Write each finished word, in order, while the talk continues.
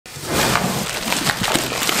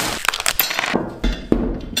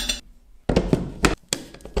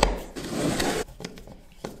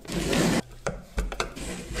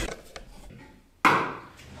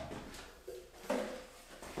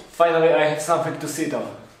Finally I have something to sit on.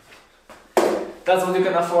 That's what you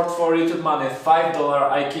can afford for YouTube money, $5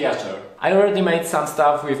 IKEA chair. I already made some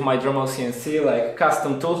stuff with my Dremel CNC, like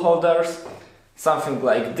custom tool holders, something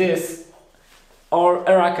like this, or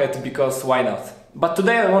a racket, because why not? But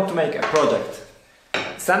today I want to make a project.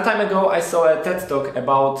 Some time ago I saw a TED talk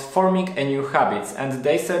about forming a new habit, and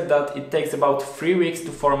they said that it takes about 3 weeks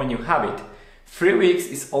to form a new habit. 3 weeks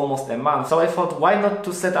is almost a month, so I thought why not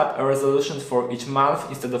to set up a resolution for each month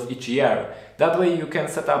instead of each year. That way you can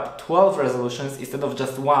set up 12 resolutions instead of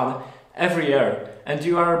just one every year, and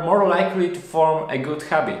you are more likely to form a good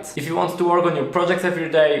habit. If you want to work on your projects every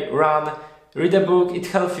day, run, read a book, eat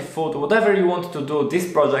healthy food, whatever you want to do, this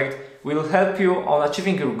project will help you on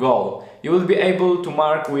achieving your goal. You will be able to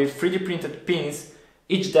mark with 3D printed pins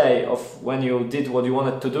each day of when you did what you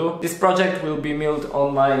wanted to do. This project will be milled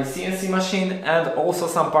on my CNC machine, and also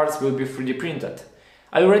some parts will be 3D printed.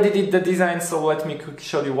 I already did the design, so let me quickly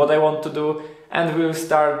show you what I want to do and we'll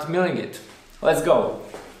start milling it. Let's go!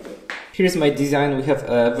 Here's my design. We have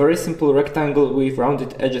a very simple rectangle with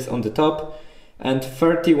rounded edges on the top and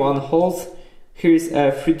 31 holes. Here's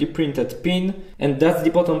a 3D printed pin, and that's the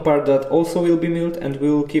bottom part that also will be milled, and we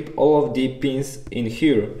will keep all of the pins in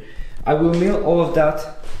here. I will mill all of that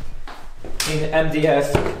in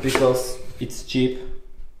MDF because it's cheap.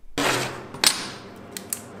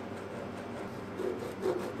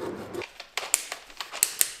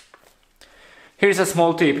 Here's a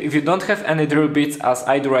small tip: if you don't have any drill bits, as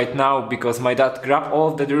I do right now because my dad grabbed all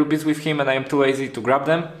of the drill bits with him and I am too lazy to grab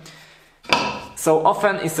them, so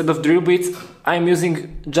often instead of drill bits I'm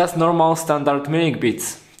using just normal standard milling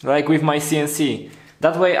bits, like with my CNC.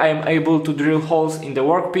 That way I am able to drill holes in the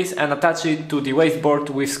workpiece and attach it to the wasteboard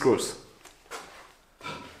with screws.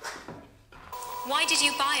 Why did you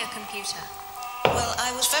buy a computer? Well, I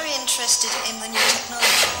was very interested in the new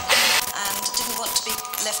technology and didn't want to be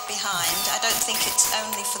left behind. I don't think it's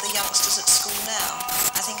only for the youngsters at school now.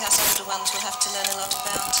 I think us older ones will have to learn a lot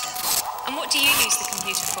about it. And what do you use the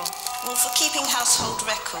computer for? Well, for keeping household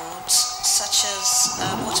records, such as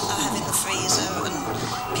what I have in the freezer and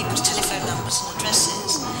people's telephone numbers and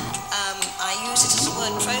addresses. I use it as a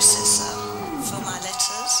word processor for my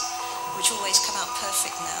letters, which always come out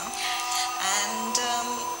perfect now. And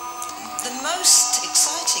the most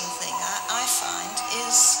exciting thing I find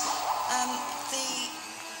is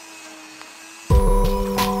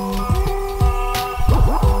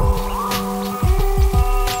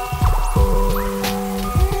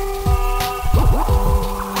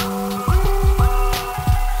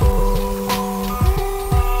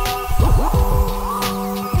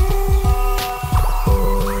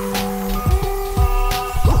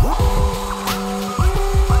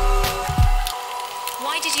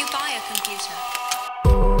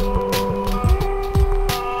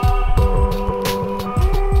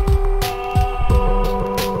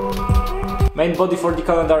Main body for the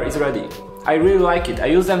calendar is ready. I really like it. I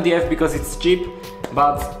use MDF because it's cheap,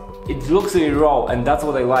 but it looks really raw, and that's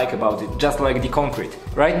what I like about it, just like the concrete.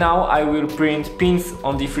 Right now I will print pins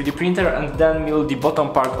on the 3D printer and then mill the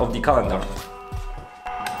bottom part of the calendar.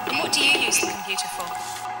 And what do you use the computer for?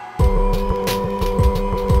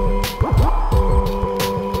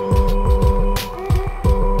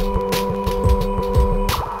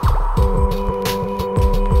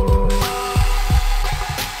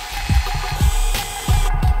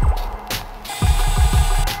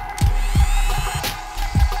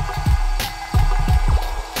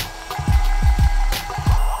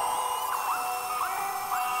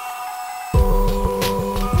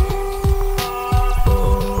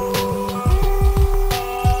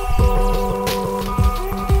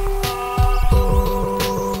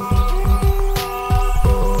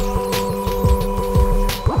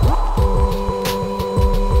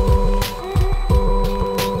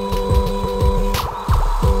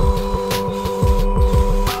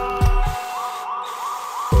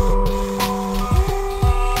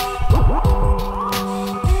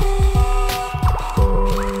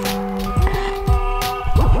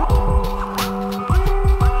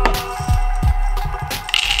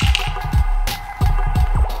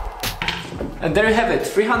 And there you have it,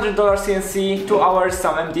 $300 CNC, 2 hours,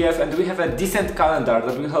 some MDF, and we have a decent calendar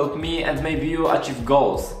that will help me and maybe you achieve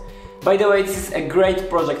goals. By the way, this is a great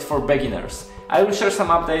project for beginners. I will share some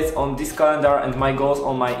updates on this calendar and my goals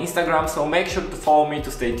on my Instagram, so make sure to follow me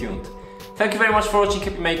to stay tuned. Thank you very much for watching,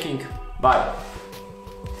 happy making, bye!